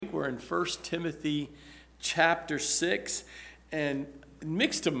We're in 1 Timothy chapter 6, and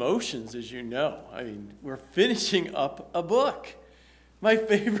mixed emotions, as you know. I mean, we're finishing up a book. My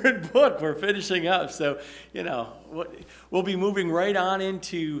favorite book we're finishing up. So, we'll be moving right on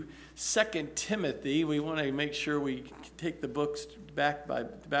into 2 Timothy. We want to make sure we take the books back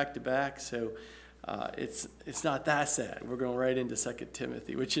to back. So it's not that sad. We're going right into 2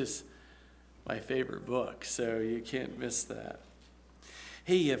 Timothy, which is my favorite book. So you can't miss that.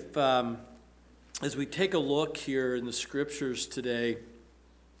 Hey, as we take a look here in the scriptures today,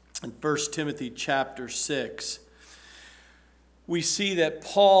 in 1 Timothy chapter 6, we see that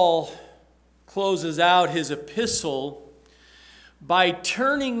Paul closes out his epistle by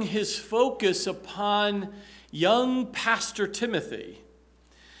turning his focus upon young Pastor Timothy.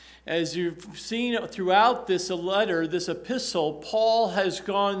 As you've seen throughout this letter, this epistle, Paul has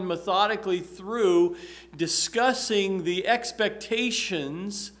gone methodically through discussing the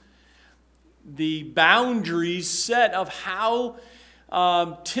expectations, the boundaries set of how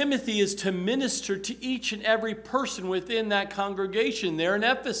Timothy is to minister to each and every person within that congregation there in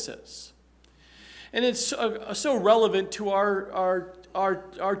Ephesus. And it's so relevant to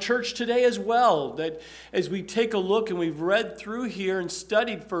our church today as well, that as we take a look and we've read through here and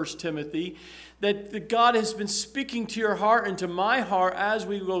studied 1 Timothy, that God has been speaking to your heart and to my heart as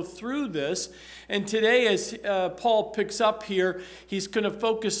we go through this. And today, as Paul picks up here, he's going to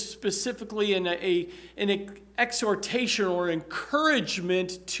focus specifically in an exhortation or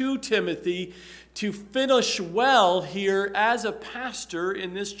encouragement to Timothy to finish well here as a pastor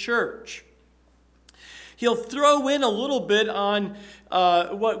in this church. He'll throw in a little bit on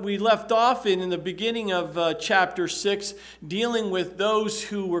what we left off in the beginning of chapter 6, dealing with those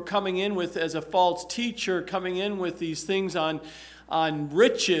who were coming in with, as a false teacher, coming in with these things on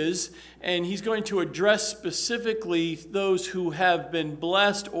riches. And he's going to address specifically those who have been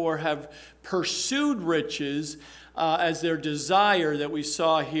blessed or have pursued riches as their desire that we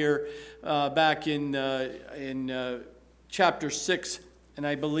saw here back in chapter 6. And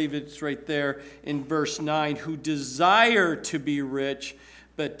I believe it's right there in verse 9, who desire to be rich,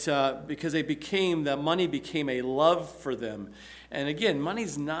 but because the money became a love for them. And again,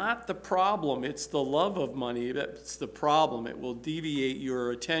 money's not the problem. It's the love of money that's the problem. It will deviate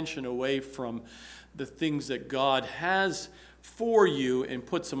your attention away from the things that God has for you and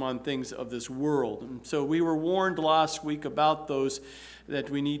puts them on things of this world. And so we were warned last week about those, that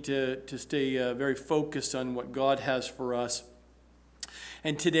we need to stay very focused on what God has for us.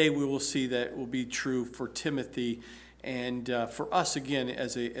 And today we will see that will be true for Timothy and for us again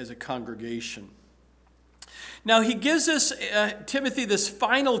as a congregation. Now he gives us, Timothy, this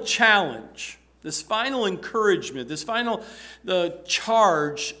final challenge, this final encouragement, the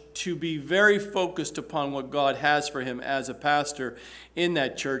charge to be very focused upon what God has for him as a pastor in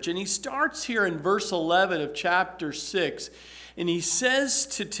that church. And he starts here in verse 11 of chapter 6, and he says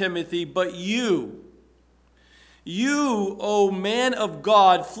to Timothy, "But you, O man of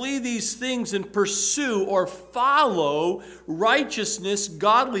God, flee these things and pursue or follow righteousness,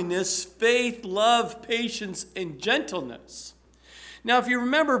 godliness, faith, love, patience, and gentleness." Now, if you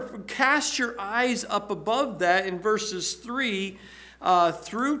remember, cast your eyes up above that in verses 3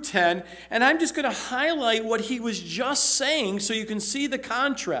 through 10, and I'm just going to highlight what he was just saying so you can see the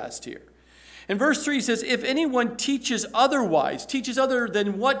contrast here. In verse 3 he says, if anyone teaches other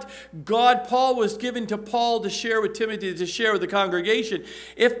than what Paul was given to Paul to share with Timothy, to share with the congregation,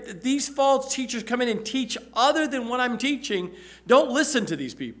 if these false teachers come in and teach other than what I'm teaching, don't listen to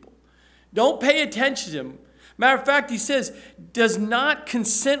these people. Don't pay attention to them. Matter of fact, he says, does not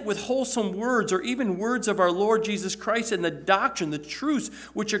consent with wholesome words or even words of our Lord Jesus Christ and the doctrine, the truths,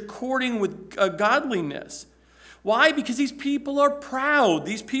 which according with godliness. Why? Because these people are proud.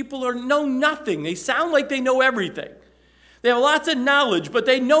 These people know nothing. They sound like they know everything. They have lots of knowledge, but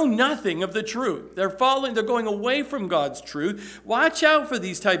they know nothing of the truth. They're going away from God's truth. Watch out for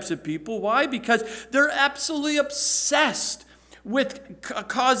these types of people. Why? Because they're absolutely obsessed with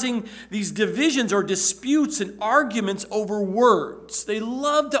causing these divisions or disputes and arguments over words. They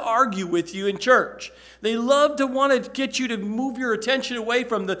love to argue with you in church. They love to want to get you to move your attention away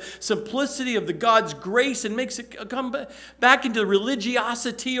from the simplicity of the God's grace and makes it come back into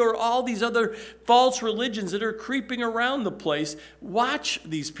religiosity or all these other false religions that are creeping around the place. Watch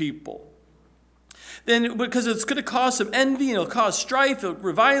these people. Then, because it's going to cause some envy and it'll cause strife,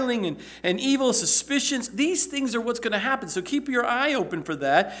 reviling, and evil suspicions. These things are what's going to happen. So keep your eye open for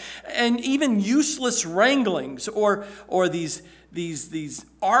that. And even useless wranglings or these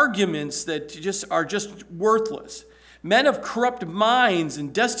arguments that are just worthless. Men of corrupt minds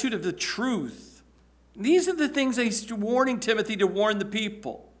and destitute of the truth. These are the things he's warning Timothy to warn the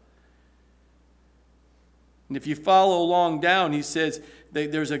people. And if you follow along down, he says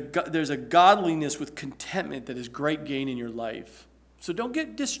that there's a godliness with contentment that is great gain in your life. So don't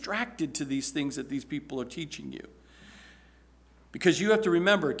get distracted to these things that these people are teaching you. Because you have to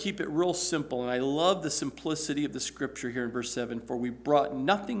remember, keep it real simple. And I love the simplicity of the scripture here in verse 7. For we brought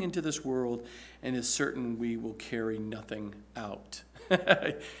nothing into this world, and is certain we will carry nothing out.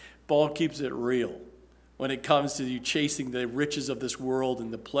 Paul keeps it real when it comes to you chasing the riches of this world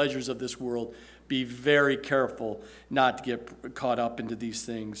and the pleasures of this world. Be very careful not to get caught up into these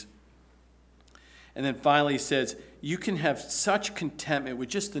things. And then finally he says, you can have such contentment with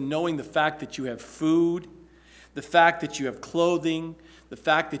just knowing the fact that you have food, the fact that you have clothing, the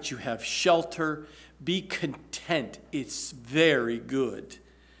fact that you have shelter. Be content. It's very good.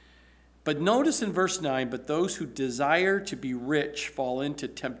 But notice in verse 9, but those who desire to be rich fall into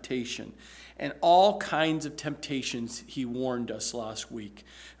temptation. And all kinds of temptations, he warned us last week.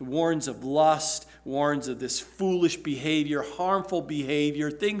 He warns of lust, warns of this foolish behavior, harmful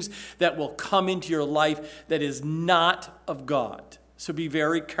behavior, things that will come into your life that is not of God. So be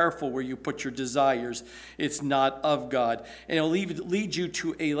very careful where you put your desires. It's not of God. And it'll lead you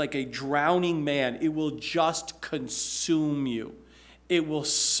to a drowning man. It will just consume you. It will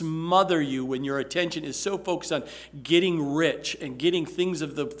smother you when your attention is so focused on getting rich and getting things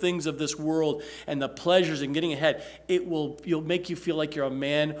of this world and the pleasures and getting ahead. You'll make you feel like you're a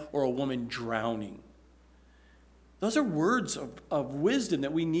man or a woman drowning. Those are words of wisdom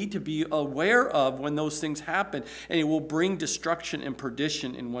that we need to be aware of when those things happen. And it will bring destruction and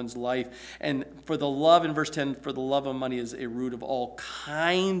perdition in one's life. And for the love, in verse 10, for the love of money is a root of all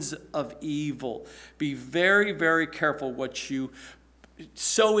kinds of evil. Be very, very careful what you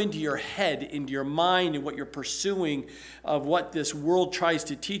sow into your head, into your mind, and what you're pursuing of what this world tries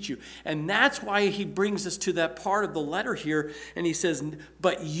to teach you. And that's why he brings us to that part of the letter here. And he says,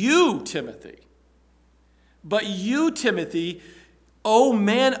 but you, Timothy, O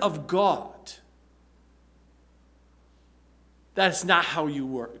man of God. That's not how you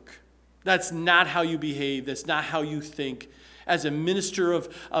work. That's not how you behave. That's not how you think. As a minister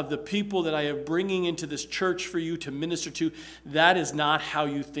of the people that I am bringing into this church for you to minister to, that is not how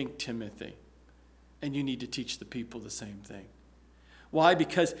you think, Timothy. And you need to teach the people the same thing. Why?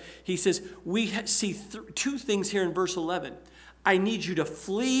 Because he says, we see two things here in verse 11. I need you to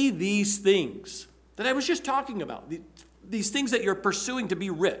flee these things that I was just talking about. These things that you're pursuing to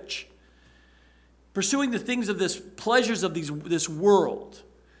be rich. Pursuing the things of this pleasures of this world.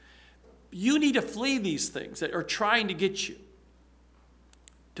 You need to flee these things that are trying to get you.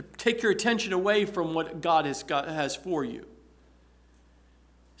 To take your attention away from what God has for you.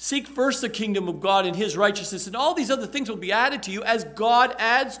 Seek first the kingdom of God and his righteousness, and all these other things will be added to you as God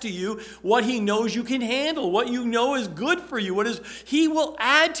adds to you what he knows you can handle, what you know is good for you, he will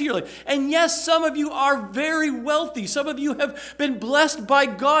add to your life. And yes, some of you are very wealthy. Some of you have been blessed by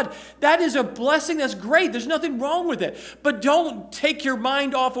God. That is a blessing. That's great. There's nothing wrong with it. But don't take your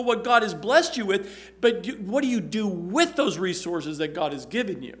mind off of what God has blessed you with. But what do you do with those resources that God has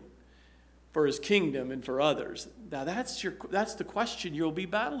given you for his kingdom and for others? Now that's the question you'll be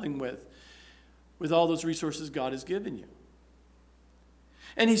battling with all those resources God has given you.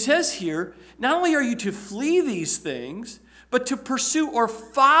 And he says here, not only are you to flee these things, but to pursue or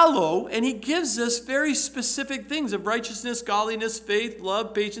follow, and he gives us very specific things of righteousness, godliness, faith,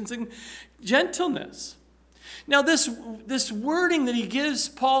 love, patience, and gentleness. Now this wording that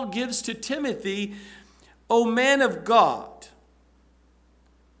Paul gives to Timothy, O man of God,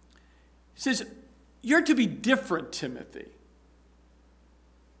 he says, you're to be different, Timothy.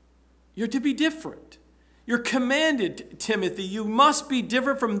 You're to be different. You're commanded, Timothy, you must be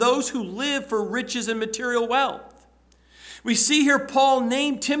different from those who live for riches and material wealth. We see here Paul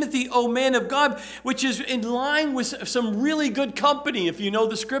named Timothy, O man of God, which is in line with some really good company if you know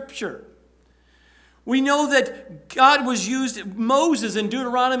the scripture. We know that God used Moses in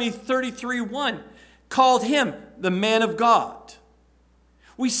Deuteronomy 33:1, called him the man of God.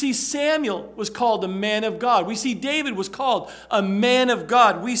 We see Samuel was called a man of God. We see David was called a man of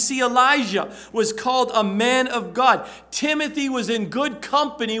God. We see Elijah was called a man of God. Timothy was in good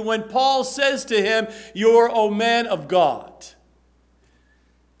company when Paul says to him, you're a man of God.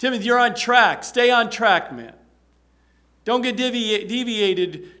 Timothy, you're on track. Stay on track, man. Don't get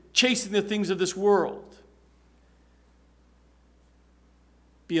deviated chasing the things of this world.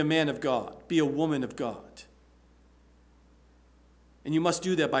 Be a man of God. Be a woman of God. And you must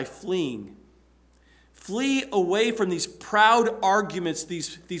do that by fleeing. Flee away from these proud arguments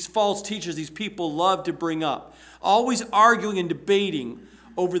these false teachers, these people love to bring up. Always arguing and debating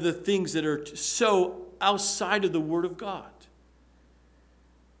over the things that are so outside of the Word of God.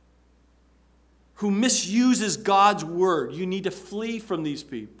 who misuses God's word. You need to flee from these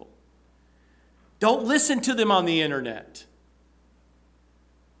people. Don't listen to them on the internet.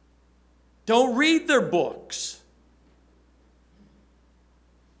 Don't read their books.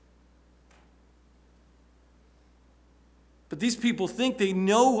 But these people think they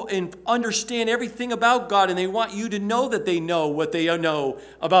know and understand everything about God, and they want you to know that they know what they know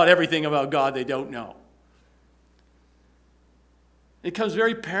about everything about God they don't know. It becomes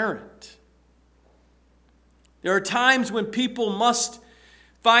very apparent. There are times when people must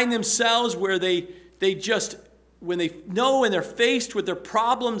find themselves where they just, when they know and they're faced with their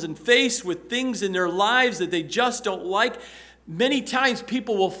problems and faced with things in their lives that they just don't like, many times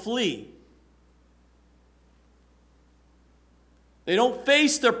people will flee. They don't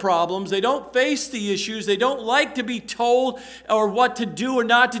face their problems. They don't face the issues. They don't like to be told or what to do or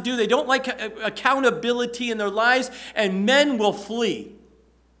not to do. They don't like accountability in their lives, and men will flee.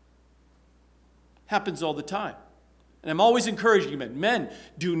 Happens all the time. And I'm always encouraging you, men. Men,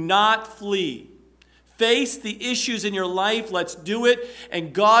 do not flee. Face the issues in your life. Let's do it,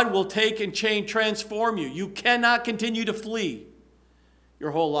 and God will take and change, transform you. You cannot continue to flee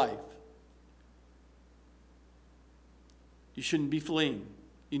your whole life. You shouldn't be fleeing.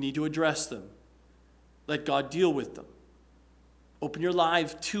 You need to address them. Let God deal with them. Open your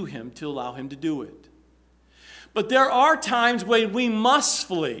life to Him to allow Him to do it. But there are times when we must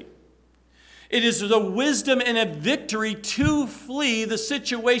flee. It is the wisdom and a victory to flee the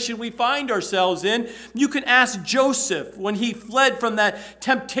situation we find ourselves in. You can ask Joseph when he fled from that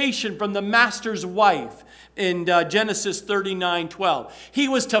temptation from the master's wife in Genesis 39:12. He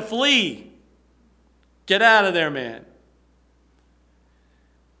was to flee. Get out of there, man.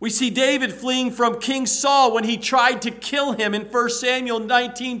 We see David fleeing from King Saul when he tried to kill him in 1 Samuel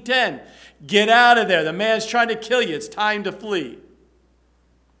 19:10. Get out of there. The man's trying to kill you. It's time to flee.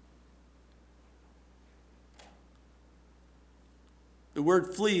 The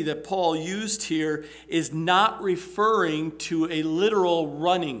word flee that Paul used here is not referring to a literal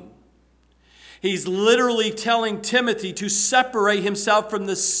running. He's literally telling Timothy to separate himself from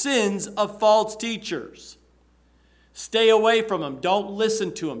the sins of false teachers. Stay away from them. Don't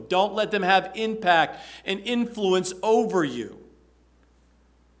listen to them. Don't let them have impact and influence over you.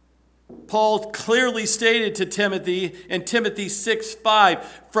 Paul clearly stated to Timothy in Timothy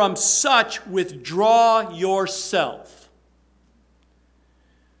 6:5, from such withdraw yourself.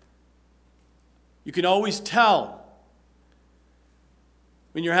 You can always tell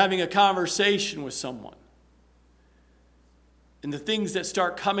when you're having a conversation with someone. And the things that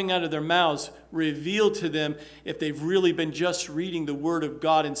start coming out of their mouths reveal to them if they've really been just reading the Word of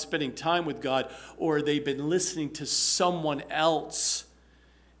God and spending time with God, or they've been listening to someone else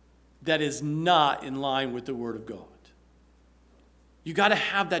that is not in line with the Word of God. You got to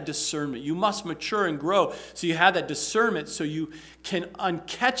have that discernment. You must mature and grow so you have that discernment so you can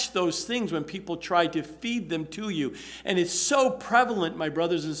uncatch those things when people try to feed them to you. And it's so prevalent, my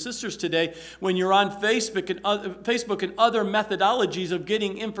brothers and sisters, today when you're on Facebook and other methodologies of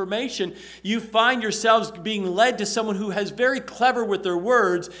getting information, you find yourselves being led to someone who is very clever with their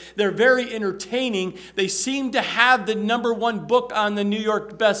words. They're very entertaining. They seem to have the #1 book on the New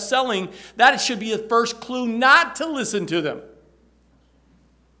York best-selling. That should be the first clue not to listen to them.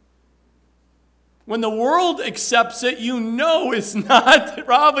 When the world accepts it, you know it's not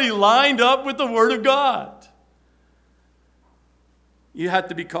probably lined up with the Word of God. You have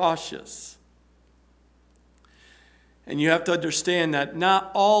to be cautious. And you have to understand that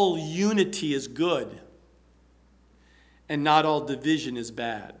not all unity is good, and not all division is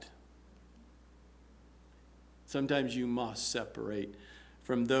bad. Sometimes you must separate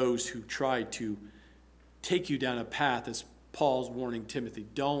from those who try to take you down a path, as Paul's warning Timothy.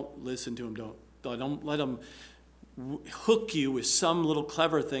 Don't listen to them. Don't let them hook you with some little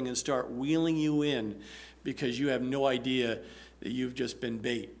clever thing and start wheeling you in because you have no idea that you've just been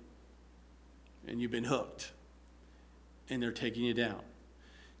bait and you've been hooked and they're taking you down.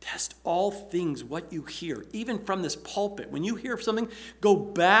 Test all things what you hear, even from this pulpit. When you hear something, go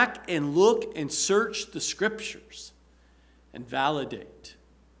back and look and search the Scriptures and validate.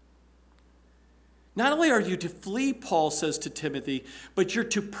 Not only are you to flee, Paul says to Timothy, but you're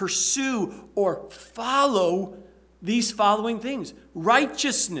to pursue or follow these following things.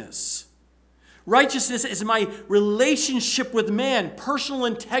 Righteousness. Righteousness is my relationship with man, personal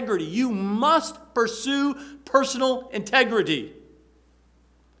integrity. You must pursue personal integrity.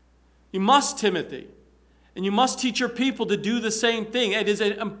 You must, Timothy. And you must teach your people to do the same thing. It is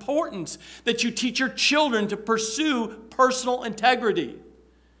important that you teach your children to pursue personal integrity.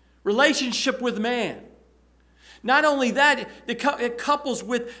 Relationship with man. Not only that, it couples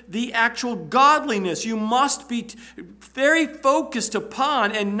with the actual godliness. You must be very focused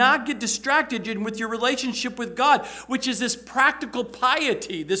upon and not get distracted with your relationship with God, which is this practical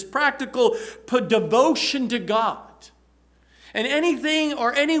piety, this practical devotion to God. And anything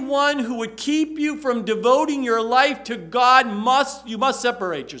or anyone who would keep you from devoting your life to God, you must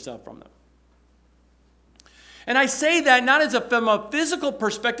separate yourself from them. And I say that not from a physical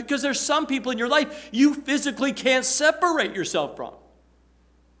perspective, because there's some people in your life you physically can't separate yourself from.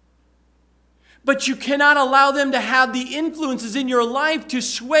 But you cannot allow them to have the influences in your life to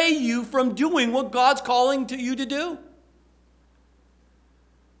sway you from doing what God's calling to you to do.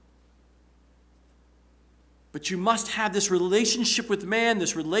 But you must have this relationship with man,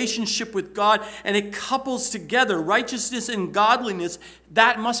 this relationship with God, and it couples together righteousness and godliness.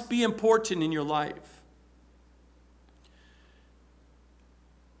 That must be important in your life.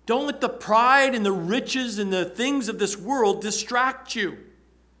 Don't let the pride and the riches and the things of this world distract you.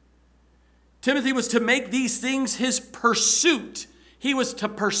 Timothy was to make these things his pursuit. He was to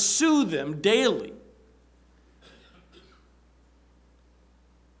pursue them daily.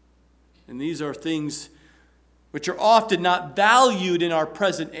 And these are things which are often not valued in our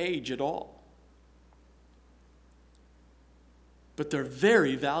present age at all. But they're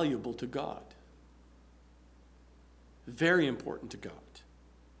very valuable to God. Very important to God.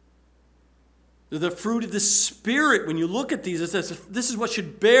 They're the fruit of the Spirit. When you look at these, it says this is what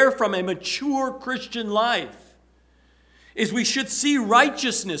should bear from a mature Christian life. Is we should see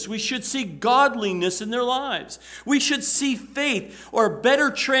righteousness. We should see godliness in their lives. We should see faith, or a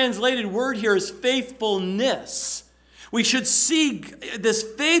better translated word here is faithfulness. We should see this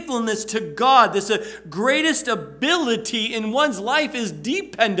faithfulness to God. This greatest ability in one's life is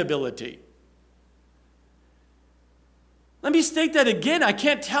dependability. Let me state that again. I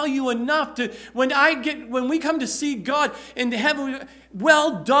can't tell you enough. When we come to see God in heaven,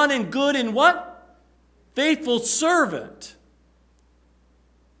 well done and good and what? Faithful servant.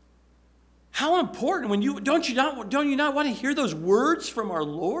 How important don't you not want to hear those words from our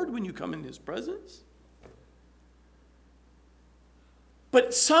Lord when you come in His presence?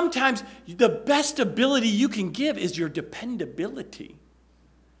 But sometimes the best ability you can give is your dependability.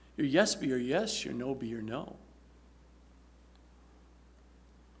 Your yes be your yes, your no be your no.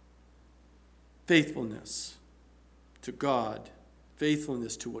 Faithfulness to God.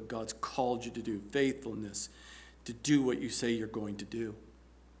 Faithfulness to what God's called you to do. Faithfulness to do what you say you're going to do.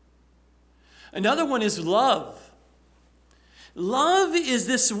 Another one is love. Love is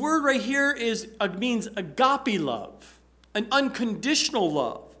this word right here means agape love. An unconditional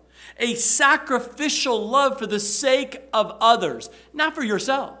love. A sacrificial love for the sake of others. Not for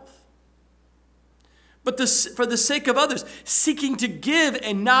yourself. But for the sake of others. Seeking to give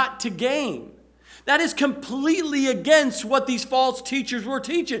and not to gain. That is completely against what these false teachers were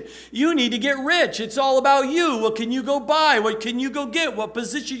teaching. You need to get rich. It's all about you. What can you go buy? What can you go get? What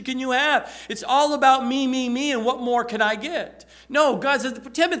position can you have? It's all about me, me, me, and what more can I get? No, God says,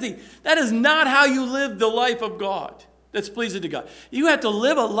 Timothy, that is not how you live the life of God that's pleasing to God. You have to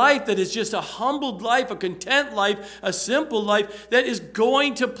live a life that is just a humbled life, a content life, a simple life that is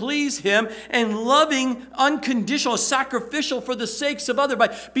going to please Him and loving, unconditional, sacrificial for the sakes of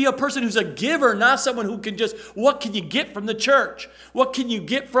others. Be a person who's a giver, not someone who can just, what can you get from the church? What can you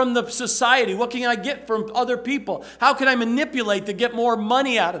get from the society? What can I get from other people? How can I manipulate to get more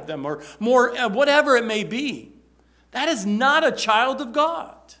money out of them or more, whatever it may be? That is not a child of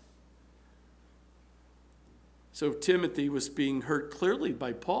God. So Timothy was being heard clearly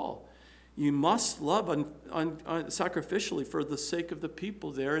by Paul. You must love sacrificially for the sake of the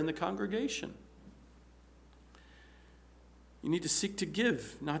people there in the congregation. You need to seek to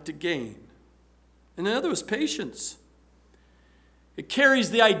give, not to gain. And another was patience. It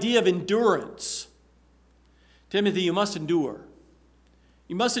carries the idea of endurance. Timothy, you must endure.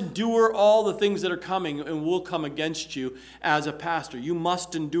 You must endure all the things that are coming and will come against you as a pastor. You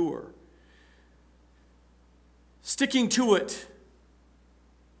must endure. Sticking to it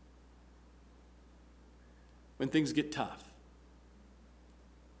when things get tough.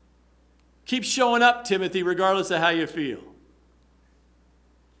 Keep showing up, Timothy, regardless of how you feel.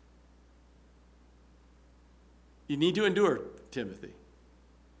 You need to endure, Timothy.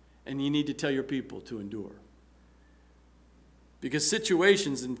 And you need to tell your people to endure. Because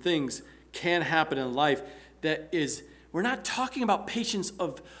situations and things can happen in life we're not talking about patience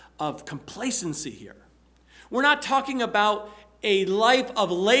of complacency here. We're not talking about a life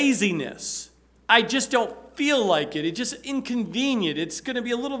of laziness. I just don't feel like it. It's just inconvenient. It's going to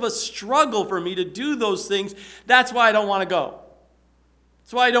be a little of a struggle for me to do those things. That's why I don't want to go.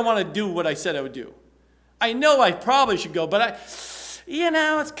 That's why I don't want to do what I said I would do. I know I probably should go, but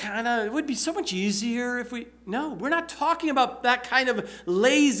it would be so much easier if we... No, we're not talking about that kind of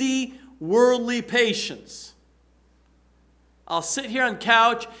lazy, worldly patience. I'll sit here on the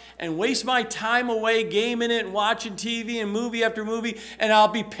couch and waste my time away gaming it and watching TV and movie after movie, and I'll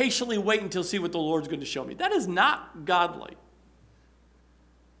be patiently waiting to see what the Lord's going to show me. That is not godly.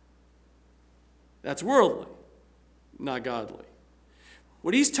 That's worldly, not godly.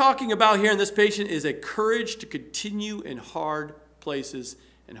 What he's talking about here in this patience is a courage to continue in hard places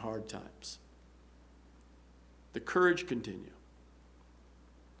and hard times. The courage continue.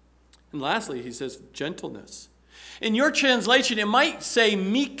 And lastly, he says gentleness. In your translation, it might say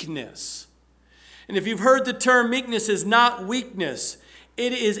meekness. And if you've heard the term meekness is not weakness,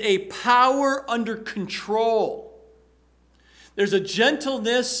 it is a power under control. There's a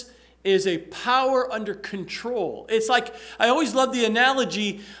gentleness is a power under control. It's like, I always love the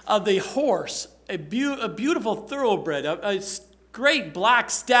analogy of the horse, a beautiful thoroughbred, a great black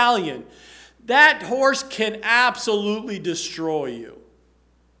stallion. That horse can absolutely destroy you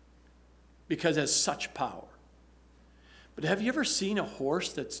because it has such power. But have you ever seen a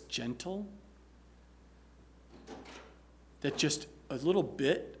horse that's gentle? That just a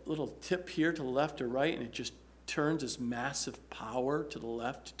little tip here to the left or right, and it just turns this massive power to the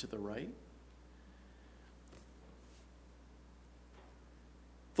left, to the right?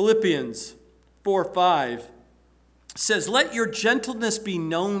 Philippians 4:5 says, "Let your gentleness be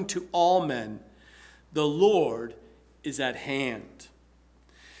known to all men. The Lord is at hand."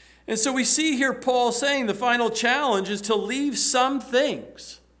 And so we see here Paul saying the final challenge is to leave some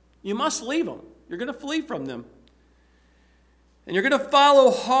things. You must leave them. You're going to flee from them. And you're going to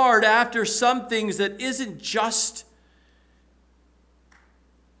follow hard after some things that isn't just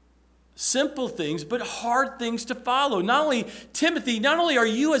simple things, but hard things to follow. Not only, Timothy, not only are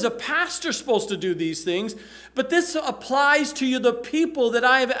you as a pastor supposed to do these things, but this applies to you, the people that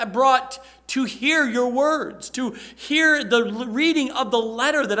I have brought to hear your words, to hear the reading of the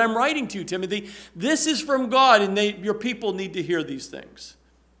letter that I'm writing to you, Timothy. This is from God, and your people need to hear these things.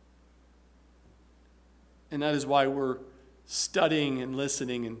 And that is why we're studying and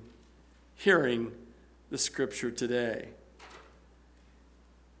listening and hearing the scripture today.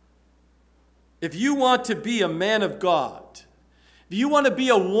 If you want to be a man of God, if you want to be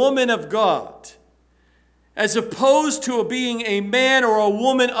a woman of God, as opposed to being a man or a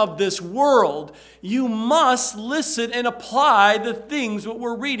woman of this world, you must listen and apply the things that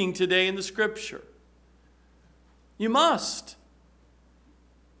we're reading today in the scripture. You must.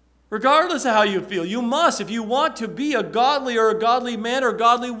 Regardless of how you feel, you must. If you want to be a godly or a godly man or a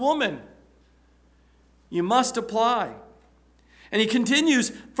godly woman, you must apply. And he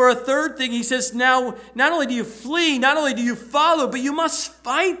continues for a third thing. He says, now, not only do you flee, not only do you follow, but you must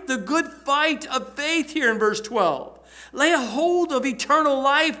fight the good fight of faith here in verse 12. Lay a hold of eternal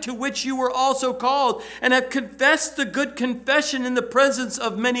life to which you were also called and have confessed the good confession in the presence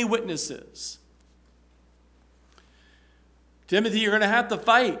of many witnesses. Timothy, you're going to have to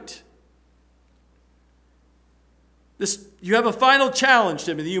fight. You have a final challenge,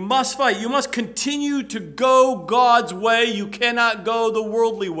 Timothy. You must fight. You must continue to go God's way. You cannot go the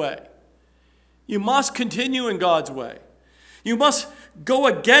worldly way. You must continue in God's way. You must go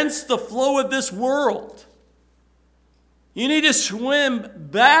against the flow of this world. You need to swim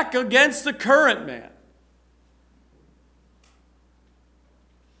back against the current, man.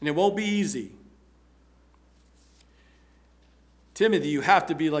 And it won't be easy. Timothy, you have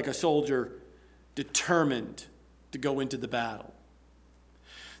to be like a soldier, determined to go into the battle.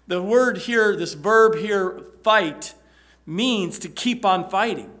 The word here, this verb here, fight, means to keep on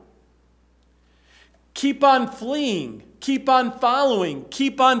fighting. Keep on fleeing. Keep on following.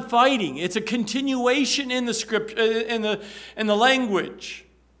 Keep on fighting. It's a continuation in the script, in the language.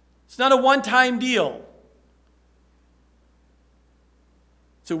 It's not a one-time deal.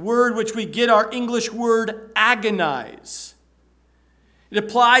 It's a word which we get our English word agonize. It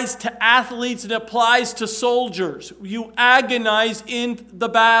applies to athletes. It applies to soldiers. You agonize in the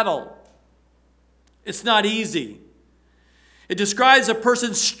battle. It's not easy. It describes a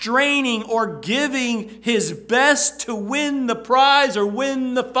person straining or giving his best to win the prize or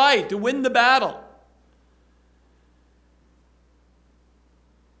win the fight, to win the battle.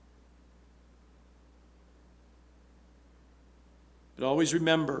 But always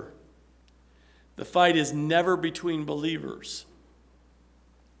remember, the fight is never between believers.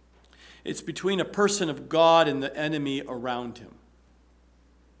 It's between a person of God and the enemy around him.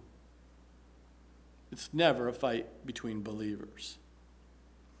 It's never a fight between believers.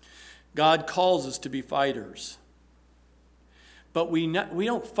 God calls us to be fighters. But we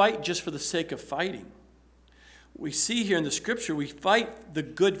don't fight just for the sake of fighting. we see here in the scripture, we fight the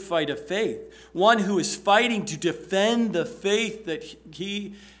good fight of faith. One who is fighting to defend the faith that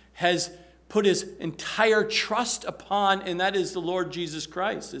he has put his entire trust upon, and that is the Lord Jesus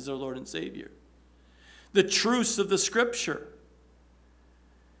Christ as our Lord and Savior. The truths of the scripture.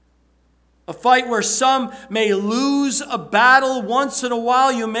 A fight where some may lose a battle once in a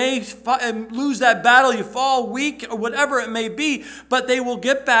while. You may lose that battle, you fall weak or whatever it may be, but they will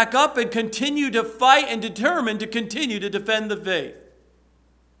get back up and continue to fight and determined to continue to defend the faith.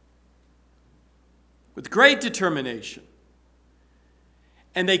 With great determination.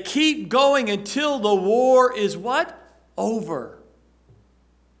 And they keep going until the war is what? Over.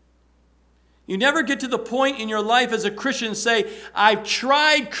 You never get to the point in your life as a Christian say, I've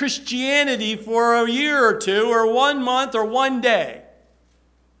tried Christianity for a year or two, or 1 month, or 1 day.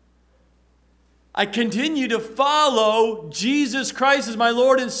 I continue to follow Jesus Christ as my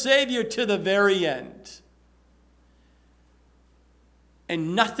Lord and Savior to the very end.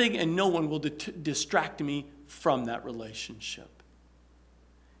 And nothing and no one will distract me from that relationship.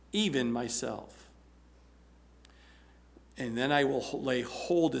 Even myself. And then I will lay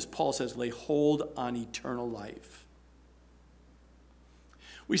hold, as Paul says, lay hold on eternal life.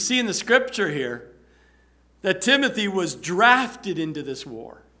 We see in the scripture here that Timothy was drafted into this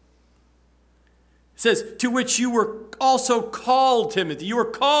war. It says, to which you were also called, Timothy. You were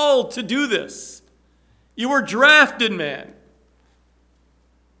called to do this. You were drafted, man.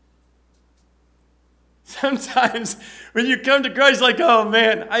 Sometimes when you come to Christ, like, oh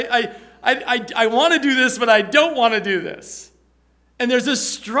man, I want to do this, but I don't want to do this. And there's a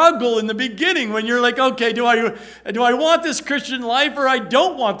struggle in the beginning when you're like, okay, do I want this Christian life or I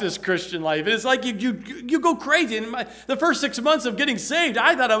don't want this Christian life? And it's like you go crazy. And the first 6 months of getting saved,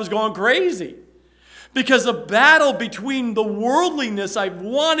 I thought I was going crazy. Because the battle between the worldliness I've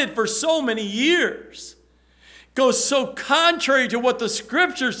wanted for so many years goes so contrary to what the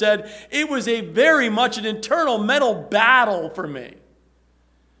scripture said. It was a very much an internal mental battle for me.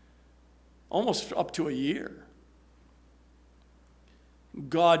 Almost up to a year.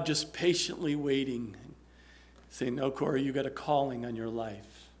 God just patiently waiting, saying, no, Corey, you got a calling on your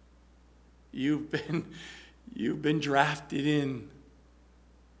life. You've been drafted in.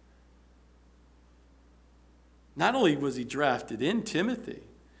 Not only was he drafted in, Timothy,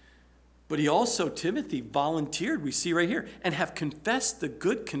 but he also, Timothy, volunteered, we see right here, and have confessed the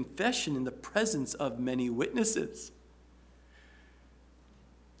good confession in the presence of many witnesses.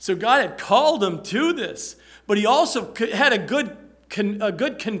 So God had called him to this, but he also had a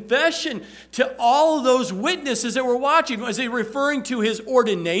good confession to all of those witnesses that were watching. Was it referring to his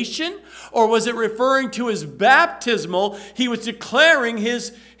ordination, or was it referring to his baptismal? He was declaring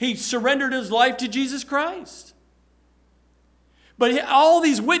he surrendered his life to Jesus Christ. But all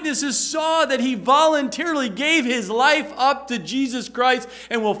these witnesses saw that he voluntarily gave his life up to Jesus Christ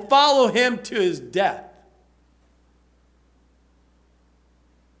and will follow him to his death.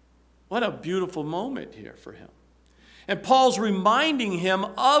 What a beautiful moment here for him. And Paul's reminding him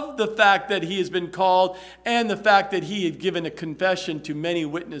of the fact that he has been called and the fact that he had given a confession to many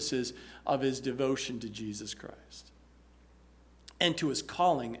witnesses of his devotion to Jesus Christ and to his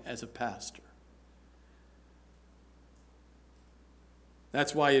calling as a pastor.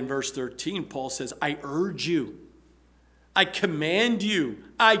 That's why in verse 13, Paul says, I urge you, I command you,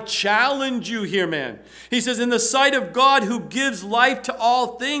 I challenge you here, man. He says, in the sight of God who gives life to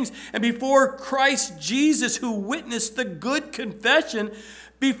all things, and before Christ Jesus who witnessed the good confession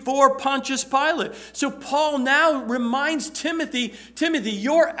before Pontius Pilate. So Paul now reminds Timothy,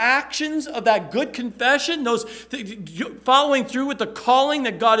 your actions of that good confession, those following through with the calling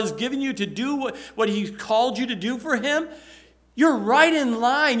that God has given you to do what he's called you to do for him, you're right in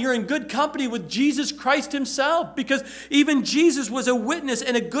line. You're in good company with Jesus Christ himself, because even Jesus was a witness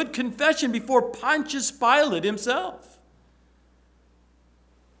and a good confession before Pontius Pilate himself.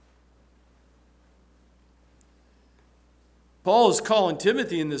 Paul is calling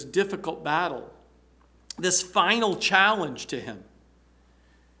Timothy in this difficult battle, this final challenge to him.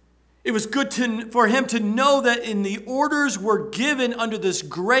 It was good for him to know that in the orders were given under this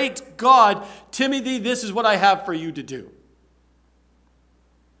great God, Timothy, this is what I have for you to do.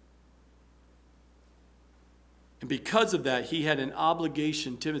 And because of that, Timothy had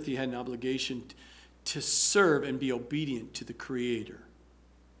an obligation to serve and be obedient to the Creator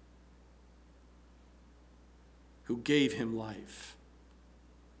who gave him life.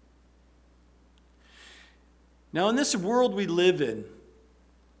 Now, in this world we live in,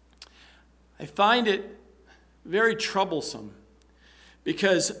 I find it very troublesome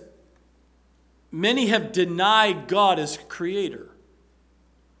because many have denied God as Creator.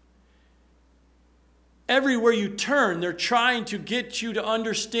 Everywhere you turn, they're trying to get you to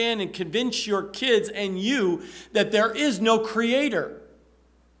understand and convince your kids and you that there is no creator.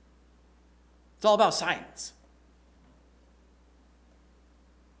 It's all about science.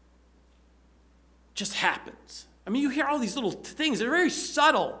 It just happens. I mean, you hear all these little things. They're very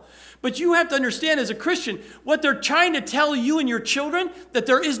subtle. But you have to understand as a Christian, what they're trying to tell you and your children, that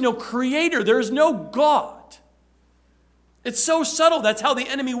there is no creator. There is no God. It's so subtle. That's how the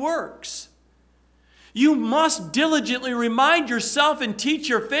enemy works. You must diligently remind yourself and teach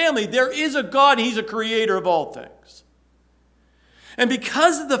your family there is a God. He's a creator of all things. And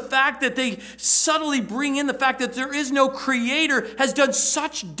because of the fact that they subtly bring in the fact that there is no creator has done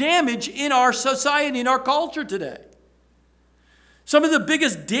such damage in our society, in our culture today. Some of the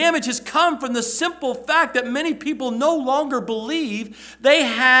biggest damage has come from the simple fact that many people no longer believe they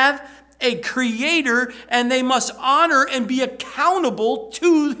have a creator and they must honor and be accountable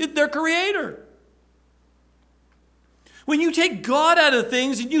to their creator. When you take God out of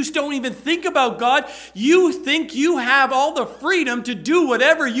things and you don't even think about God, you think you have all the freedom to do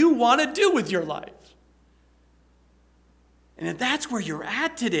whatever you want to do with your life. And if that's where you're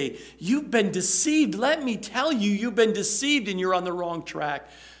at today, you've been deceived. Let me tell you, you've been deceived and you're on the wrong track.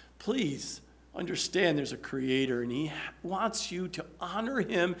 Please understand there's a creator and he wants you to honor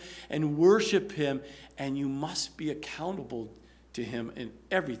him and worship him, and you must be accountable to him in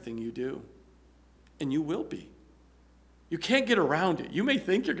everything you do. And you will be. You can't get around it. You may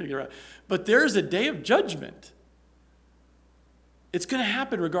think you're going to get around it, but there's a day of judgment. It's going to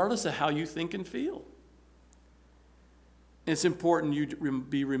happen regardless of how you think and feel. It's important you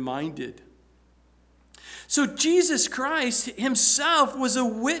be reminded. So Jesus Christ himself was a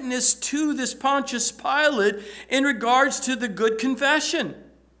witness to this Pontius Pilate in regards to the good confession.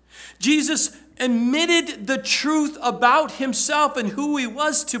 Jesus admitted the truth about himself and who he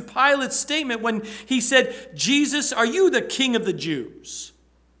was to Pilate's statement when he said, "Jesus, are you the King of the Jews?"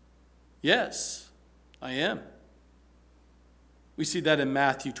 "Yes, I am." We see that in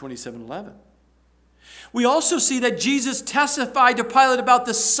Matthew 27:11. We also see that Jesus testified to Pilate about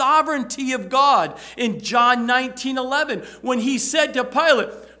the sovereignty of God in John 19:11 when he said to Pilate,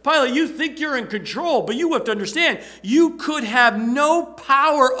 "Pilate, you think you're in control, but you have to understand, you could have no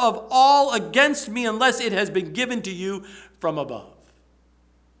power of all against me unless it has been given to you from above."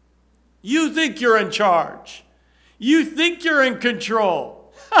 You think you're in charge. You think you're in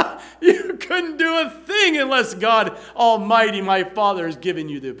control. You couldn't do a thing unless God Almighty, my Father, has given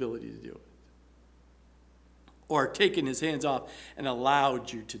you the ability to do it. Or taken his hands off and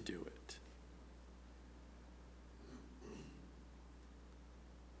allowed you to do it.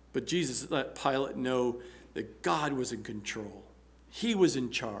 But Jesus let Pilate know that God was in control. He was in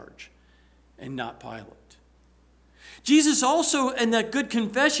charge, and not Pilate. Jesus also, in that good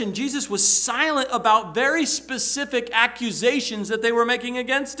confession, Jesus was silent about very specific accusations that they were making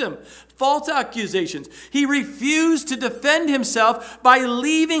against him. False accusations. He refused to defend himself by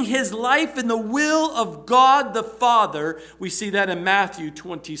leaving his life in the will of God the Father. We see that in Matthew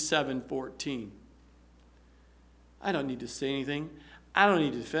 27:14. I don't need to say anything. I don't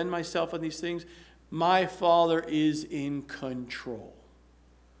need to defend myself on these things. My Father is in control.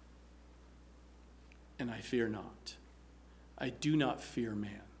 And I fear not. I do not fear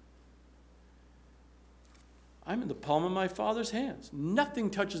man. I'm in the palm of my Father's hands. Nothing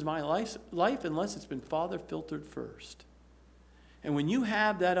touches my life unless it's been Father filtered first. And when you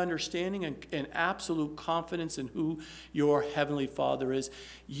have that understanding and absolute confidence in who your Heavenly Father is,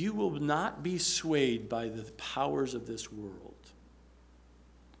 you will not be swayed by the powers of this world.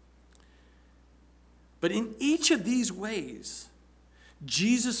 But in each of these ways,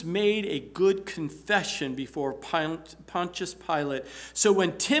 Jesus made a good confession before Pontius Pilate. So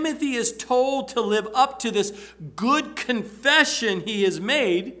when Timothy is told to live up to this good confession he has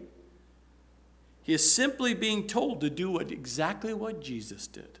made, he is simply being told to do exactly what Jesus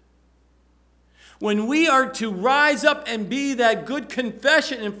did. When we are to rise up and be that good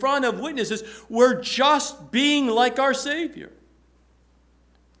confession in front of witnesses, we're just being like our Savior.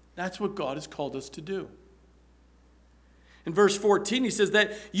 That's what God has called us to do. In verse 14, he says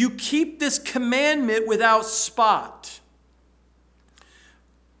that you keep this commandment without spot,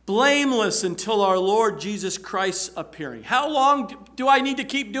 blameless until our Lord Jesus Christ's appearing. How long do I need to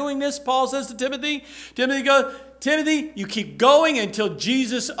keep doing this? Paul says to Timothy. Timothy, you keep going until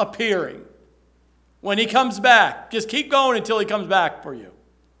Jesus appearing. When he comes back, just keep going until he comes back for you.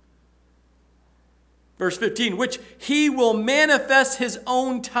 Verse 15, which he will manifest his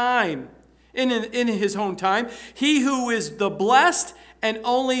own time. In his own time, he who is the blessed and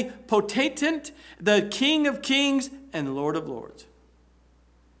only potentate, the King of kings and Lord of lords.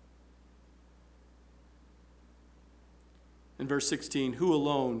 In verse 16, who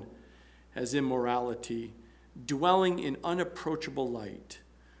alone has immorality, dwelling in unapproachable light,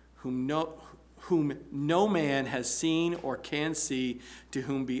 whom no man has seen or can see, to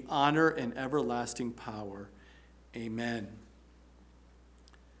whom be honor and everlasting power. Amen.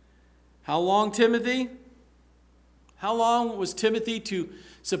 How long, Timothy? How long was Timothy to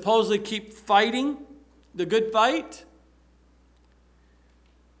supposedly keep fighting the good fight?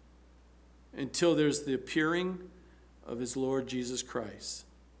 Until there's the appearing of his Lord Jesus Christ.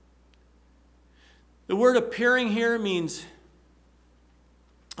 The word appearing here means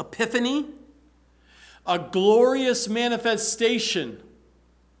epiphany, a glorious manifestation.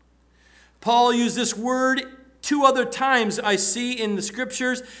 Paul used this word 2 other times I see in the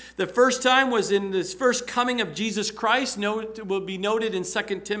scriptures. The first time was in this first coming of Jesus Christ. It will be noted in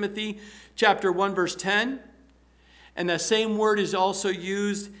 2 Timothy chapter 1, verse 10. And that same word is also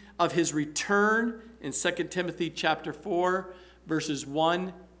used of his return in 2 Timothy chapter 4, verses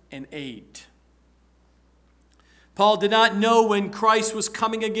 1 and 8. Paul did not know when Christ was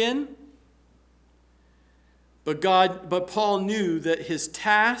coming again. But Paul knew that his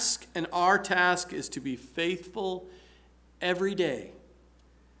task and our task is to be faithful every day,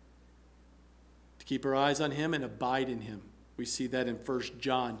 to keep our eyes on him and abide in him. We see that in 1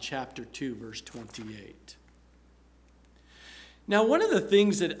 John chapter 2, verse 28. Now, one of the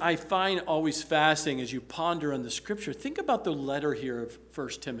things that I find always fascinating as you ponder on the scripture, think about the letter here of 1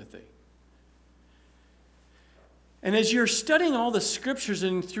 Timothy. And as you're studying all the scriptures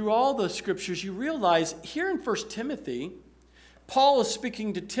and through all the scriptures, you realize here in 1 Timothy, Paul is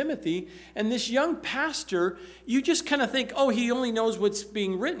speaking to Timothy, and this young pastor, you just kind of think, oh, he only knows what's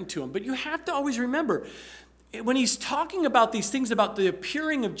being written to him. But you have to always remember, when he's talking about these things about the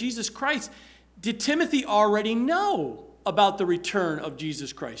appearing of Jesus Christ, did Timothy already know about the return of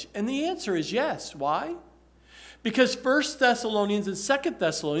Jesus Christ? And the answer is yes. Why? Because 1 Thessalonians and 2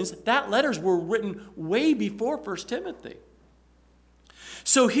 Thessalonians, that letters were written way before 1 Timothy.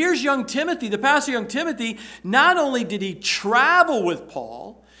 So here's young Timothy, the pastor young Timothy. Not only did he travel with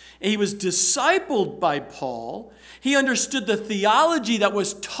Paul, and he was discipled by Paul, he understood the theology that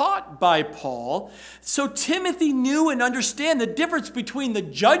was taught by Paul. So Timothy knew and understood the difference between the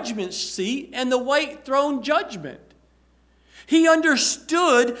judgment seat and the white throne judgment. He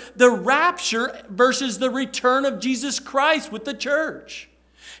understood the rapture versus the return of Jesus Christ with the church.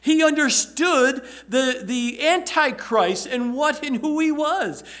 He understood the Antichrist and what and who he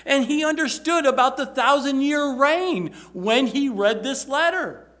was. And he understood about the 1,000-year reign when he read this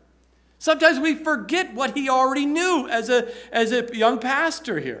letter. Sometimes we forget what he already knew as a young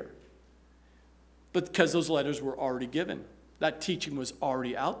pastor here. But because those letters were already given. That teaching was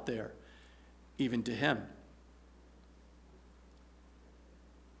already out there, even to him.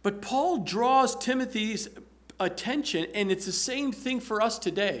 But Paul draws Timothy's attention, and it's the same thing for us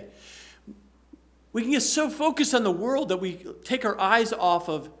today. We can get so focused on the world that we take our eyes off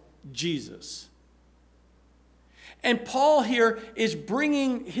of Jesus. And Paul here is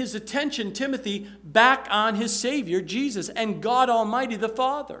bringing his attention, Timothy, back on his Savior, Jesus, and God Almighty, the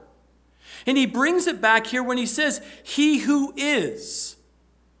Father. And he brings it back here when he says, he who is.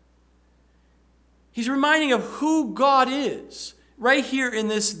 He's reminding of who God is. Right here in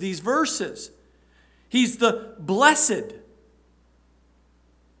these verses. He's the blessed.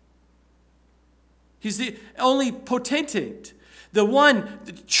 He's the only potentate. The one,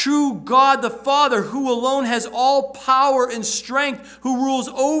 the true God the Father, who alone has all power and strength, who rules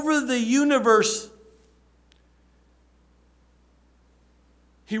over the universe.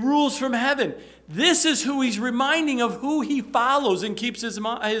 He rules from heaven. This is who he's reminding of who he follows and keeps his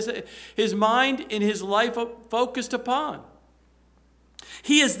mind and his life focused upon.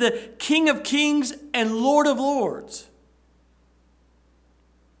 He is the King of Kings and Lord of Lords.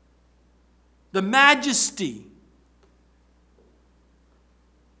 The majesty.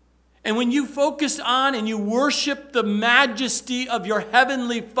 And when you focus on and you worship the majesty of your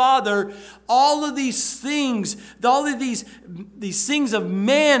heavenly Father, all of these things of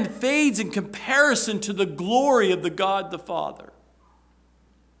man fades in comparison to the glory of the God the Father.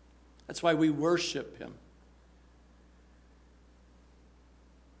 That's why we worship him.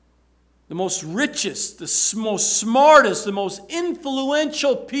 The most richest, the most smartest, the most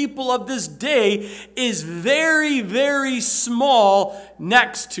influential people of this day is very, very small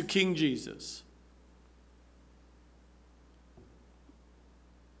next to King Jesus.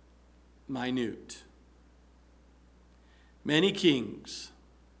 Minute. Many kings,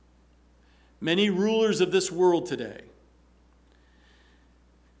 many rulers of this world today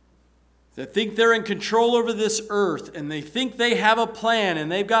that think they're in control over this earth, and they think they have a plan,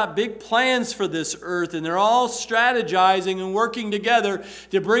 and they've got big plans for this earth, and they're all strategizing and working together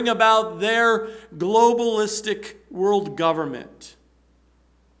to bring about their globalistic world government.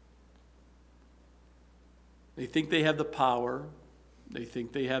 They think they have the power. They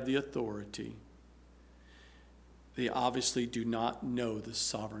think they have the authority. They obviously do not know the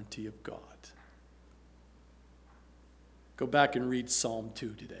sovereignty of God. Go back and read Psalm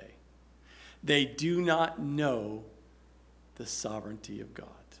 2 today. They do not know the sovereignty of God.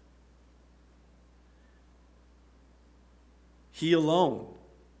 He alone,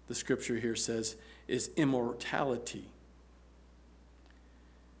 the scripture here says, is immortality,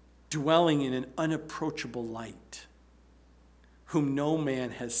 dwelling in an unapproachable light, whom no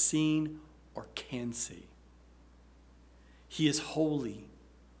man has seen or can see. He is holy.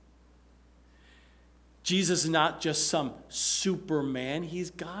 Jesus is not just some superman,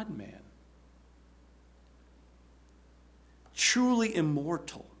 he's God-man. Truly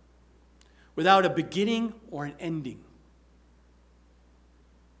immortal, without a beginning or an ending,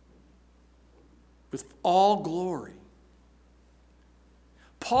 with all glory.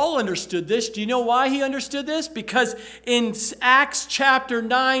 Paul understood this. Do you know why he understood this? Because in Acts chapter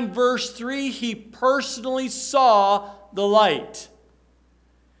 9, verse 3, he personally saw the light.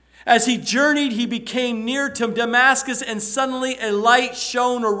 As he journeyed, he became near to Damascus, and suddenly a light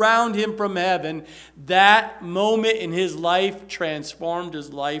shone around him from heaven. That moment in his life transformed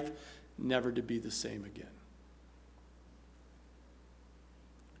his life, never to be the same again.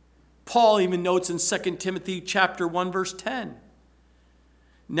 Paul even notes in 2 Timothy chapter 1, verse 10,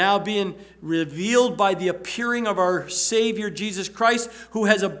 now being revealed by the appearing of our Savior Jesus Christ, who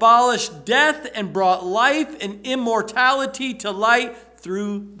has abolished death and brought life and immortality to light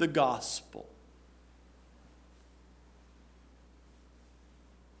through the gospel.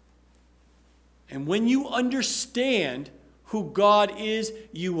 And when you understand who God is,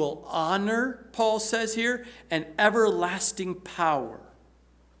 you will honor, Paul says here, an everlasting power.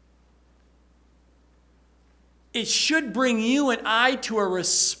 It should bring you and I to a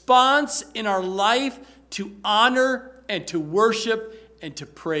response in our life to honor and to worship and to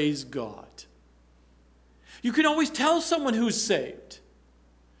praise God. You can always tell someone who's saved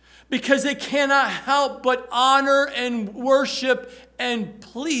because they cannot help but honor and worship and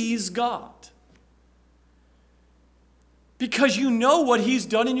please God. Because you know what He's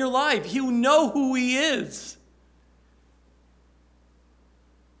done in your life. You know who He is.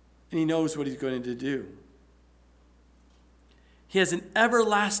 And He knows what He's going to do. He has an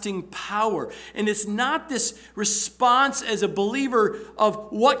everlasting power. And it's not this response as a believer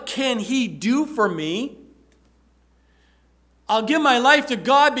of what can He do for me? I'll give my life to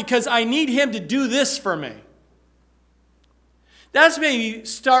God because I need Him to do this for me. That's maybe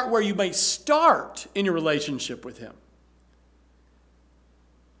start where you might start in your relationship with Him.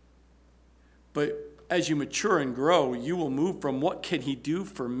 But as you mature and grow, you will move from what can He do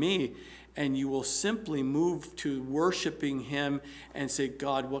for me, and you will simply move to worshiping Him and say,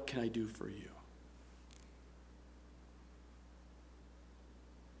 God, what can I do for you?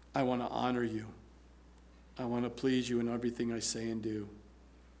 I want to honor you. I want to please you in everything I say and do.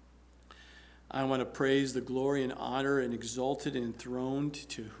 I want to praise the glory and honor and exalted and enthroned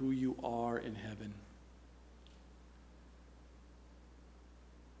to who you are in heaven.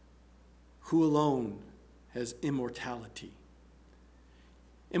 Who alone has immortality.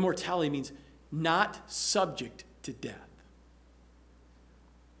 Immortality means not subject to death.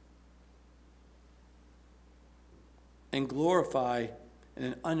 And glorify in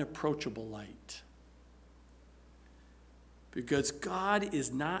an unapproachable light. Because God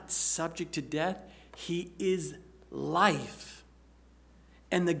is not subject to death. He is life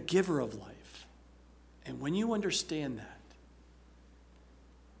and the giver of life. And when you understand that,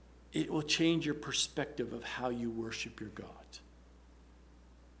 it will change your perspective of how you worship your God.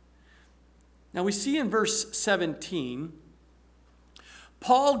 Now we see in verse 17,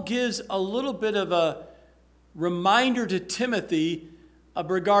 Paul gives a little bit of a reminder to Timothy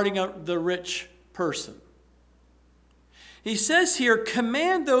regarding the rich person. He says here,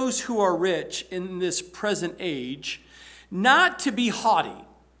 command those who are rich in this present age not to be haughty.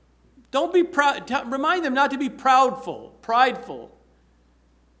 Don't be proud. Remind them not to be prideful,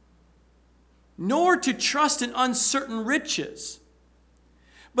 nor to trust in uncertain riches,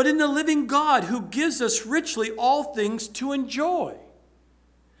 but in the living God who gives us richly all things to enjoy.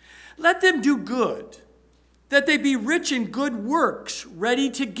 Let them do good, that they be rich in good works,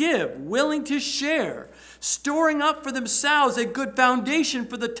 ready to give, willing to share, storing up for themselves a good foundation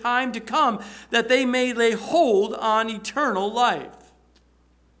for the time to come, that they may lay hold on eternal life.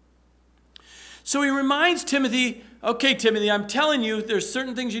 So he reminds Timothy, okay, Timothy, I'm telling you, there's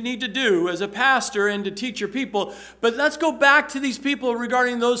certain things you need to do as a pastor and to teach your people, but let's go back to these people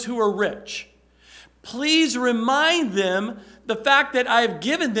regarding those who are rich. Please remind them the fact that I have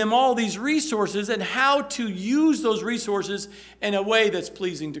given them all these resources and how to use those resources in a way that's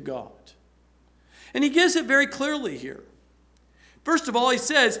pleasing to God. And he gives it very clearly here. First of all, he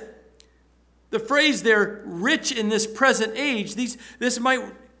says, the phrase there, rich in this present age, this might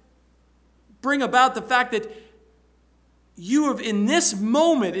bring about the fact that you have in this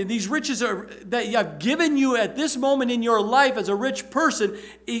moment, and these riches that I've given you at this moment in your life as a rich person,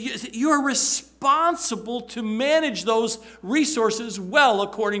 you're responsible to manage those resources well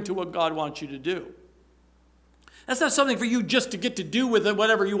according to what God wants you to do. That's not something for you just to get to do with it,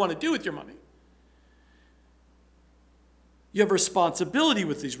 whatever you want to do with your money. You have responsibility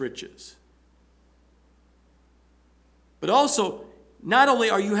with these riches. But also, not only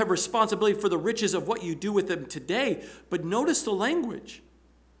are you have responsibility for the riches of what you do with them today, but notice the language.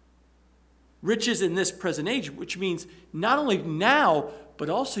 Riches in this present age, which means not only now, but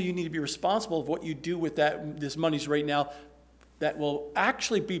also you need to be responsible of what you do with this money's right now that will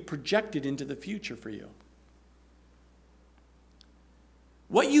actually be projected into the future for you.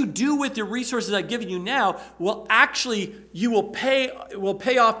 What you do with the resources I've given you now will actually, you will pay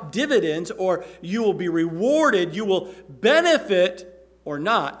off dividends, or you will be rewarded, you will benefit or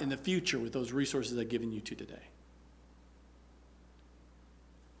not in the future with those resources I've given you today.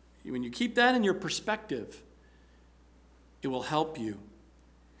 When you keep that in your perspective, it will help you.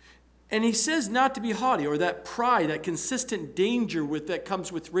 And he says not to be haughty, or that pride, that consistent danger that comes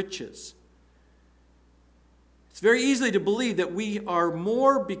with riches. It's very easy to believe that we are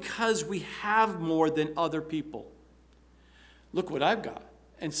more because we have more than other people. Look what I've got.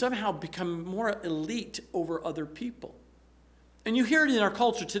 And somehow become more elite over other people. And you hear it in our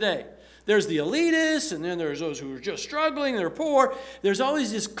culture today. There's the elitists, and then there's those who are just struggling, they're poor. There's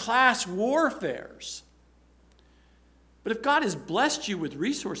always this class warfares. But if God has blessed you with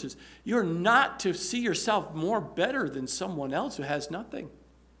resources, you're not to see yourself more better than someone else who has nothing.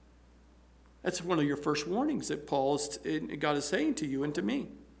 That's one of your first warnings that God is saying to you and to me.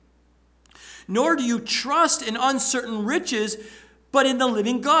 Nor do you trust in uncertain riches, but in the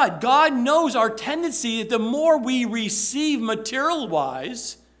living God. God knows our tendency that the more we receive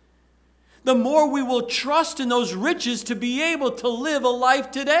material-wise, the more we will trust in those riches to be able to live a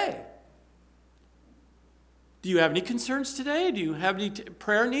life today. Do you have any concerns today? Do you have any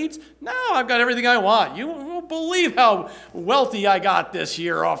prayer needs? No, I've got everything I want. You won't believe how wealthy I got this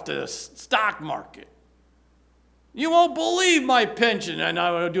year off the stock market. You won't believe my pension and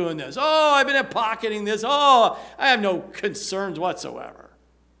I'm doing this. Oh, I've been pocketing this. Oh, I have no concerns whatsoever.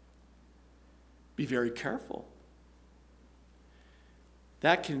 Be very careful.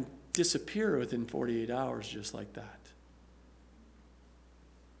 That can disappear within 48 hours just like that.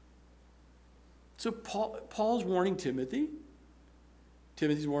 So Paul's warning Timothy.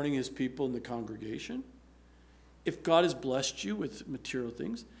 Timothy's warning his people in the congregation. If God has blessed you with material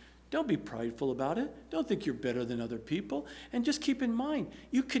things, don't be prideful about it. Don't think you're better than other people. And just keep in mind,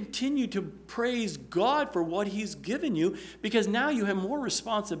 you continue to praise God for what he's given you, because now you have more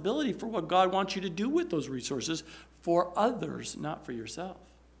responsibility for what God wants you to do with those resources for others, not for yourself.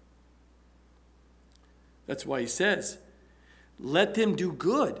 That's why he says, let them do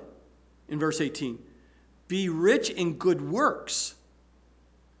good. In verse 18, be rich in good works.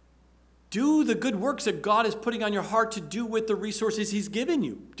 Do the good works that God is putting on your heart to do with the resources he's given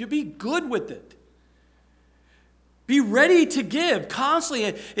you. To be good with it. Be ready to give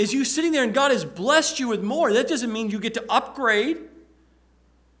constantly. As you're sitting there and God has blessed you with more, that doesn't mean you get to upgrade.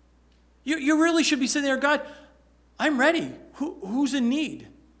 You really should be sitting there, God, I'm ready. Who's in need?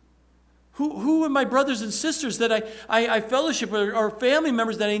 Who are my brothers and sisters that I fellowship with, or family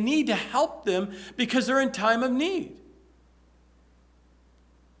members that I need to help them because they're in time of need?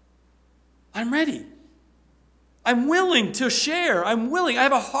 I'm ready. I'm willing to share. I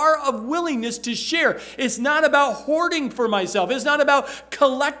have a heart of willingness to share. It's not about hoarding for myself. It's not about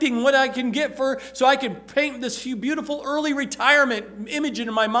collecting what I can get so I can paint this beautiful early retirement image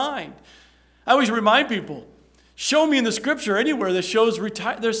in my mind. I always remind people, show me in the scripture anywhere that shows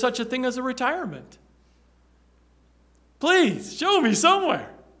there's such a thing as a retirement. Please, show me somewhere.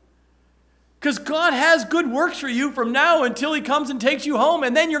 Because God has good works for you from now until he comes and takes you home.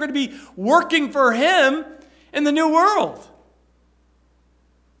 And then you're going to be working for him in the new world.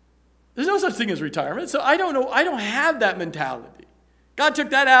 There's no such thing as retirement. So I don't know. I don't have that mentality. God took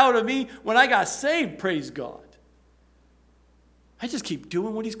that out of me when I got saved, praise God. I just keep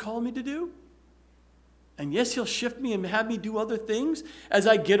doing what he's called me to do. And yes, he'll shift me and have me do other things as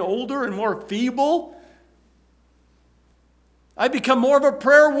I get older and more feeble. I become more of a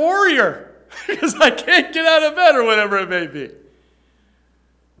prayer warrior because I can't get out of bed or whatever it may be.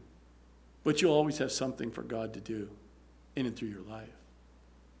 But you'll always have something for God to do in and through your life.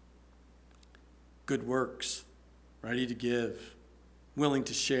 Good works, ready to give, willing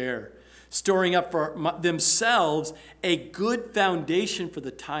to share, storing up for themselves a good foundation for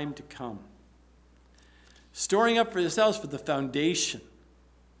the time to come. Storing up for themselves for the foundation.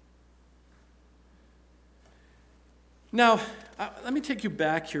 Now, let me take you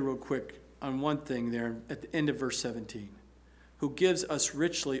back here real quick on one thing there at the end of verse 17. Who gives us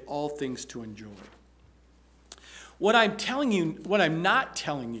richly all things to enjoy. What I'm not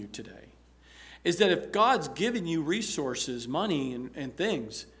telling you today is that if God's given you resources, money, and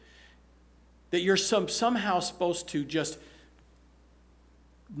things, that you're somehow supposed to just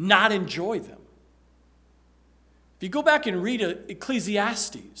not enjoy them. If you go back and read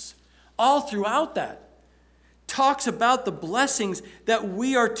Ecclesiastes, all throughout that, talks about the blessings that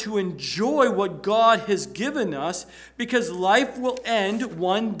we are to enjoy what God has given us, because life will end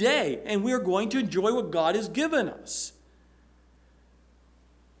one day and we are going to enjoy what God has given us.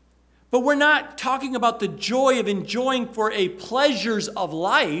 But we're not talking about the joy of enjoying for a pleasures of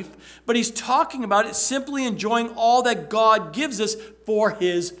life, but he's talking about it simply enjoying all that God gives us for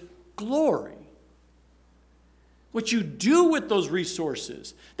his glory. What you do with those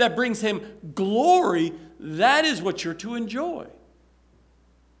resources that brings him glory, that is what you're to enjoy.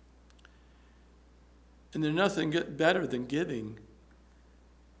 And there's nothing better than giving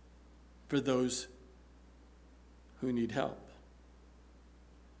for those who need help.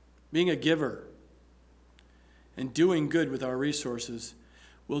 Being a giver and doing good with our resources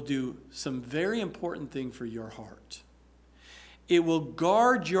will do some very important thing for your heart. It will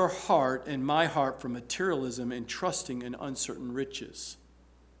guard your heart and my heart from materialism and trusting in uncertain riches.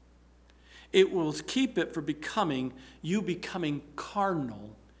 It will keep it from becoming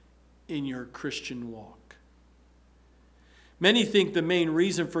carnal in your Christian walk. Many think the main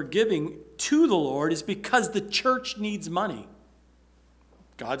reason for giving to the Lord is because the church needs money.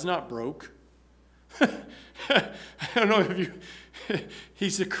 God's not broke. I don't know if you...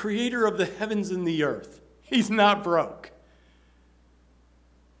 He's the creator of the heavens and the earth. He's not broke.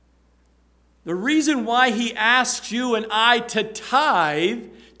 The reason why he asks you and I to tithe,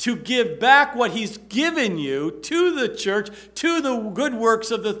 to give back what he's given you to the church, to the good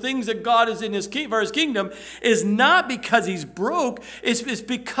works of the things that God is in for his kingdom, is not because he's broke. It's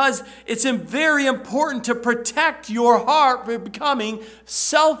because it's very important to protect your heart from becoming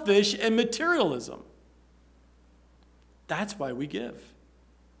selfish and materialism. That's why we give.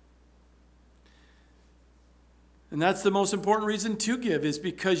 And that's the most important reason to give, is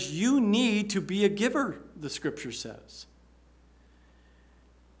because you need to be a giver, the scripture says.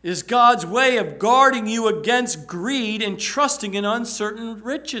 It is God's way of guarding you against greed and trusting in uncertain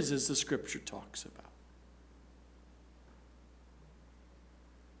riches, as the scripture talks about.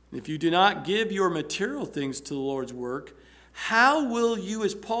 If you do not give your material things to the Lord's work, how will you,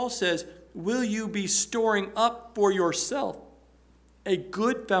 as Paul says, will you be storing up for yourself a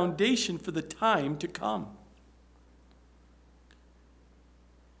good foundation for the time to come?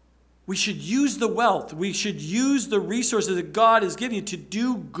 We should use the wealth. We should use the resources that God has given you to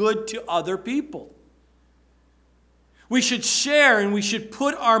do good to other people. We should share and we should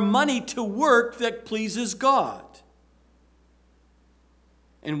put our money to work that pleases God.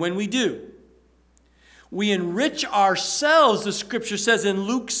 And when we do, we enrich ourselves, the scripture says in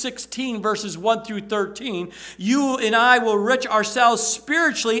Luke 16, verses 1 through 13. You and I will enrich ourselves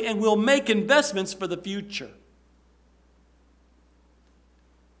spiritually and we'll make investments for the future.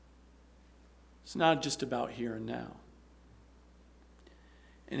 It's not just about here and now.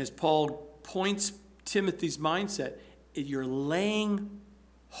 And as Paul points Timothy's mindset, you're laying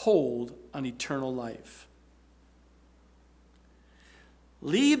hold on eternal life.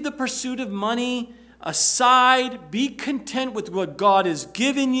 Leave the pursuit of money aside. Be content with what God has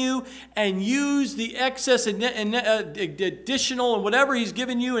given you and use the excess and additional and whatever he's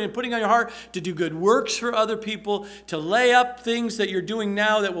given you and putting on your heart to do good works for other people, to lay up things that you're doing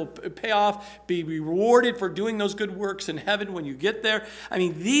now that will pay off, be rewarded for doing those good works in heaven when you get there. I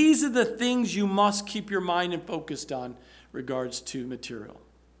mean, these are the things you must keep your mind and focused on regards to material.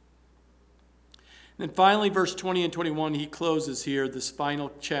 And then finally, verse 20 and 21, he closes here this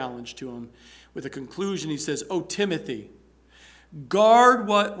final challenge to him. With a conclusion, he says, "O Timothy, guard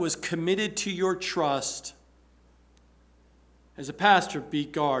what was committed to your trust. As a pastor, be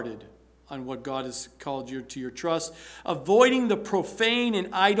guarded on what God has called you to your trust, avoiding the profane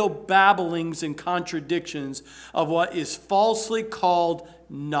and idle babblings and contradictions of what is falsely called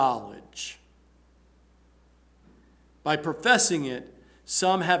knowledge. By professing it,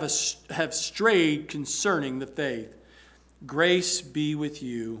 some have strayed concerning the faith. Grace be with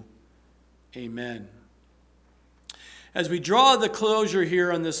you. Amen. As we draw the closure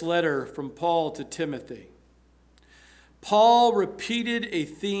here on this letter from Paul to Timothy, Paul repeated a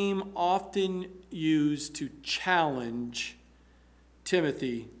theme often used to challenge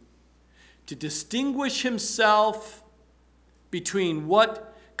Timothy to distinguish himself between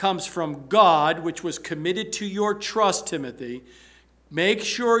what comes from God, which was committed to your trust, Timothy. Make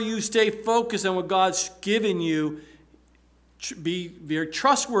sure you stay focused on what God's given you. Be very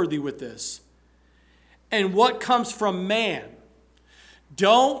trustworthy with this. And what comes from man.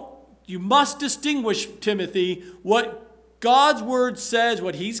 You must distinguish, Timothy, what God's word says,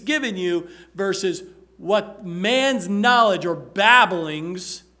 what he's given you, versus what man's knowledge or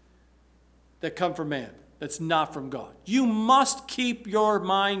babblings that come from man. That's not from God. You must keep your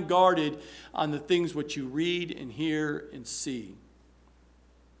mind guarded on the things which you read and hear and see.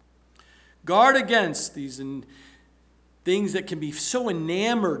 Guard against these things that can be so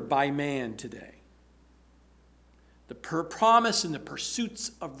enamored by man today. The promise and the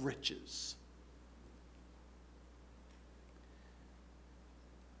pursuits of riches.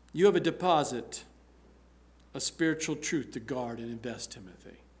 You have a deposit, a spiritual truth to guard and invest,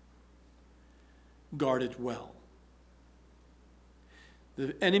 Timothy. Guard it well.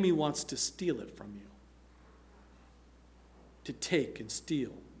 The enemy wants to steal it from you, to take and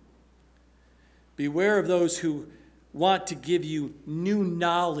steal. Beware of those who want to give you new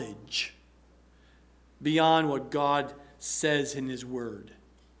knowledge beyond what God says in his word.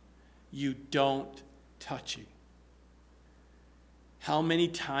 You don't touch it. How many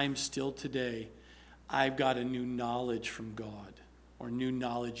times still today I've got a new knowledge from God or new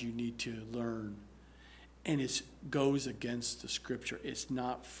knowledge you need to learn, and it goes against the scripture. It's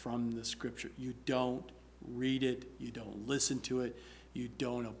not from the scripture. You don't read it. You don't listen to it. You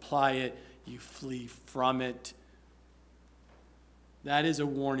don't apply it. You flee from it. That is a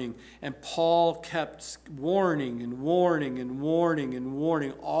warning. And Paul kept warning and warning and warning and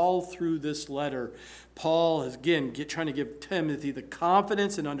warning all through this letter. Paul is, again, trying to give Timothy the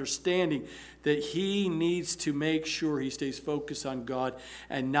confidence and understanding that he needs to make sure he stays focused on God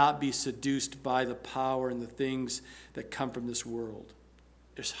and not be seduced by the power and the things that come from this world.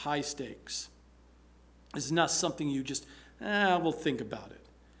 There's high stakes. This is not something you just, we'll think about it.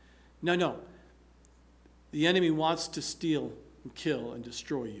 No. The enemy wants to steal and kill and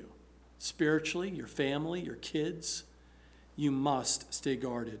destroy you. Spiritually, your family, your kids, you must stay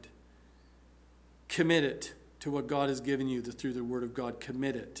guarded. Commit it to what God has given you through the Word of God.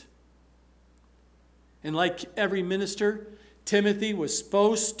 Commit it. And like every minister, Timothy was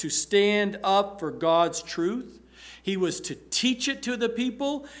supposed to stand up for God's truth. He was to teach it to the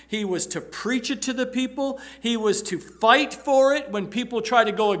people. He was to preach it to the people. He was to fight for it when people try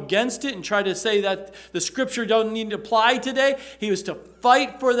to go against it and try to say that the scripture doesn't need to apply today. He was to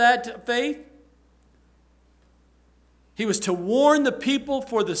fight for that faith. He was to warn the people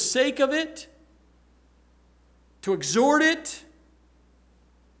for the sake of it, to exhort it,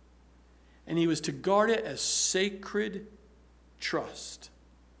 and he was to guard it as sacred trust.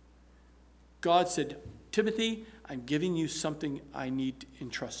 God said, Timothy, I'm giving you something I need to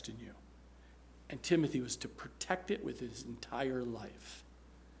entrust in you. And Timothy was to protect it with his entire life.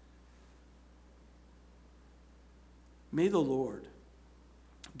 May the Lord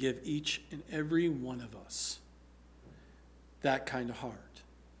give each and every one of us that kind of heart,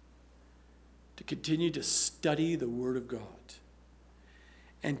 to continue to study the Word of God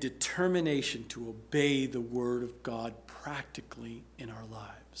and determination to obey the Word of God practically in our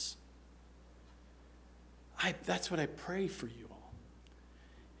lives. That's what I pray for you all,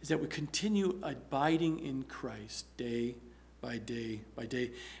 is that we continue abiding in Christ day by day by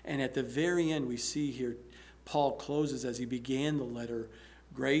day. And at the very end, we see here, Paul closes as he began the letter,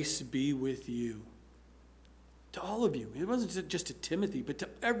 grace be with you. To all of you. It wasn't just to Timothy, but to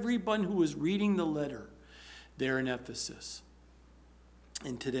everyone who was reading the letter there in Ephesus.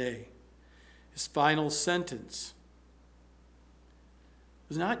 And today, his final sentence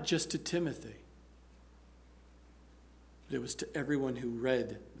was not just to Timothy. It was to everyone who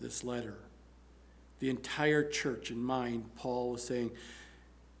read this letter. The entire church in mind, Paul was saying,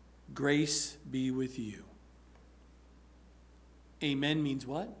 grace be with you. Amen means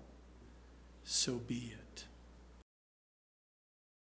what? So be it.